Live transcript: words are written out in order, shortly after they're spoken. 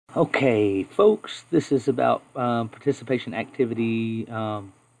Okay, folks, this is about participation activity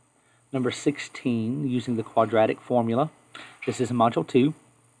number 16 using the quadratic formula. This is module 2,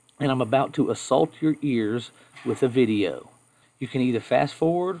 and I'm about to assault your ears with a video. You can either fast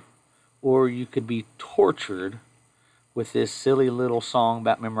forward or you could be tortured with this silly little song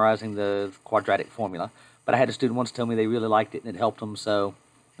about memorizing the quadratic formula. But I had a student once tell me they really liked it and it helped them, so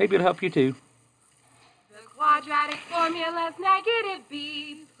maybe it'll help you too. The quadratic formula's negative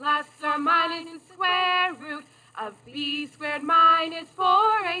b plus or minus the square root of b squared minus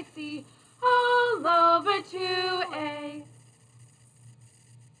 4ac all over 2a.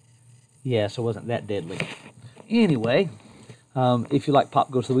 Yeah, so it wasn't that deadly. Anyway, if you like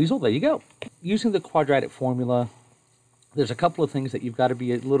Pop Goes the Weasel, there you go. Using the quadratic formula, there's a couple of things that you've got to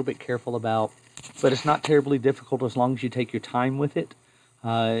be a little bit careful about, but it's not terribly difficult as long as you take your time with it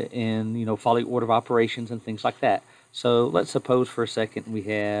and follow the order of operations and things like that. So let's suppose for a second we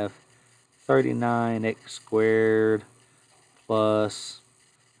have 39x squared plus,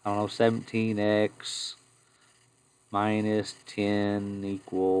 17x minus 10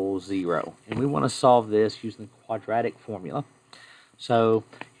 equals 0. And we want to solve this using the quadratic formula. So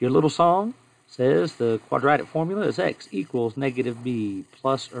your little song says the quadratic formula is x equals negative b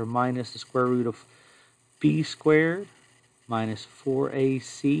plus or minus the square root of b squared minus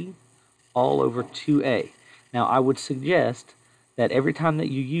 4ac all over 2a. Now I would suggest that every time that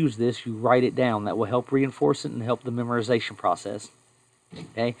you use this, you write it down. That will help reinforce it and help the memorization process.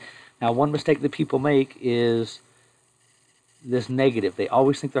 Okay. Now one mistake that people make is this negative. They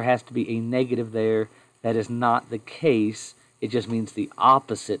always think there has to be a negative there. That is not the case. It just means the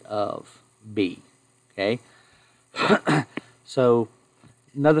opposite of b. Okay? So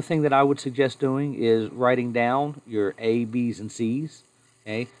another thing that I would suggest doing is writing down your a, b's, and c's.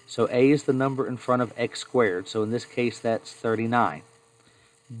 Okay? So a is the number in front of x squared. So in this case, that's 39.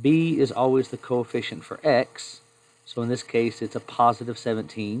 B is always the coefficient for x. So in this case, it's a positive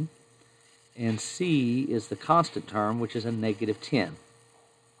 17. And c is the constant term, which is a negative 10.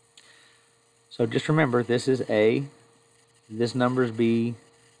 So just remember, this is a, this number is b,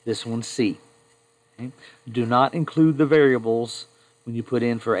 this one's c. Okay? Do not include the variables when you put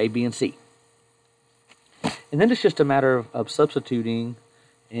in for a, b, and c. And then it's just a matter of substituting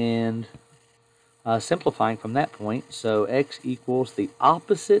and simplifying from that point. So x equals the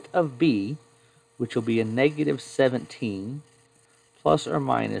opposite of b, which will be a negative 17, plus or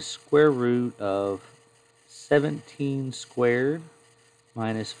minus square root of 17 squared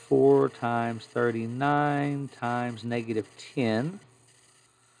minus 4 times 39 times negative 10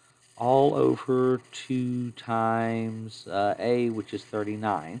 all over 2 times a, which is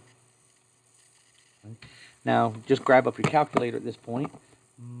 39. Now, just grab up your calculator at this point.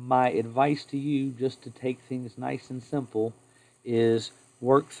 My advice to you, just to take things nice and simple, is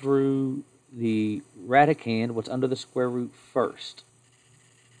work through the radicand, what's under the square root, first.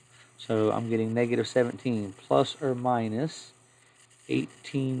 So I'm getting negative 17 plus or minus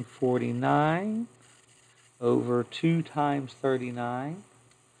 1849 over 2 times 39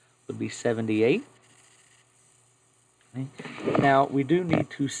 would be 78. Okay. Now we do need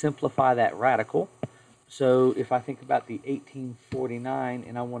to simplify that radical. So if I think about the 1849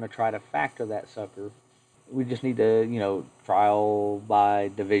 and I want to try to factor that sucker, we just need to, trial by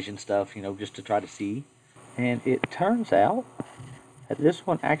division stuff, just to try to see. And it turns out that this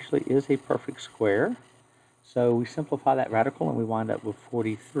one actually is a perfect square. So we simplify that radical and we wind up with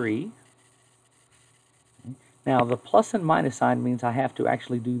 43. Now the plus and minus sign means I have to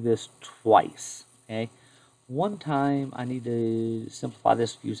actually do this twice. Okay, one time I need to simplify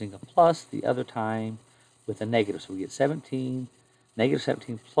this using a plus, the other time with a negative. So we get 17, negative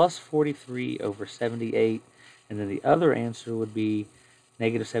 17 plus 43 over 78, and then the other answer would be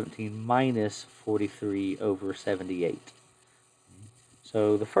negative 17 minus 43 over 78.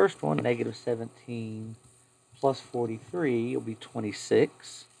 So the first one, negative 17 plus 43, will be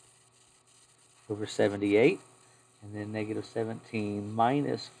 26 over 78. And then negative 17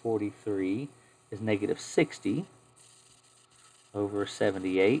 minus 43 is negative 60 over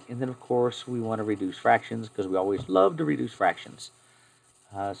 78. And then, of course, we want to reduce fractions because we always love to reduce fractions.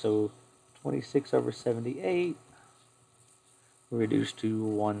 So 26 over 78 will reduce to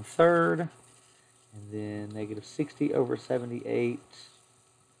 1/3. And then negative 60 over 78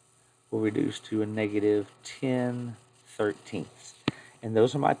 will reduce to a negative 10/13. And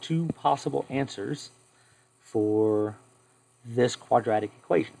those are my two possible answers for this quadratic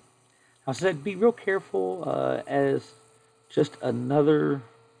equation. Now, I said be real careful as just another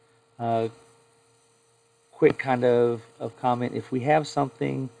quick kind of comment. If we have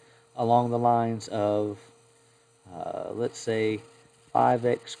something along the lines of, let's say,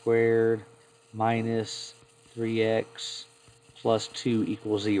 5x squared minus 3x plus 2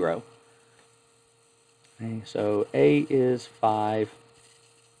 equals 0. Okay, so A is 5,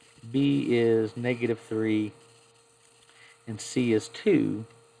 B is -3, and C is 2.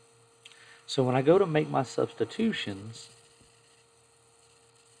 So when I go to make my substitutions,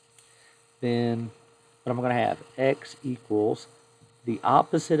 then what I'm going to have, x equals the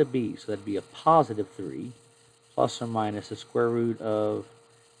opposite of b, so that'd be a positive 3, plus or minus the square root of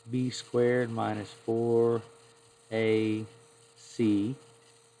b squared minus 4ac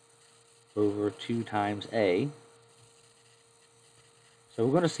over 2 times a. So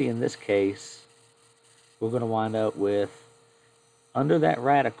we're going to see in this case, we're going to wind up with, under that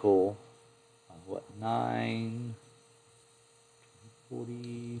radical, 9,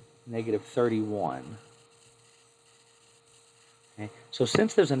 40, negative 31. Okay. So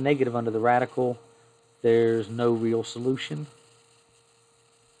since there's a negative under the radical, there's no real solution.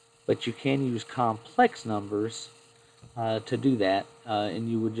 But you can use complex numbers to do that, and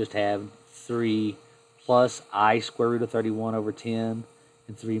you would just have 3 plus I square root of 31 over 10,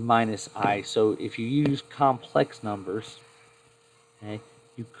 and 3 minus I. So if you use complex numbers, okay,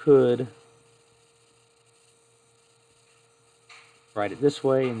 you could write it this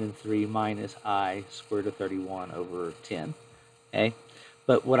way, and then 3 minus I square root of 31 over 10. Okay?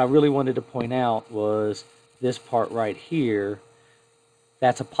 But what I really wanted to point out was this part right here.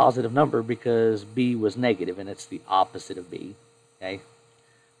 That's a positive number because b was negative, and it's the opposite of b. Okay,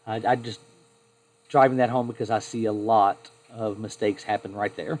 I just driving that home because I see a lot of mistakes happen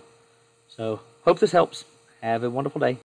right there. So hope this helps. Have a wonderful day.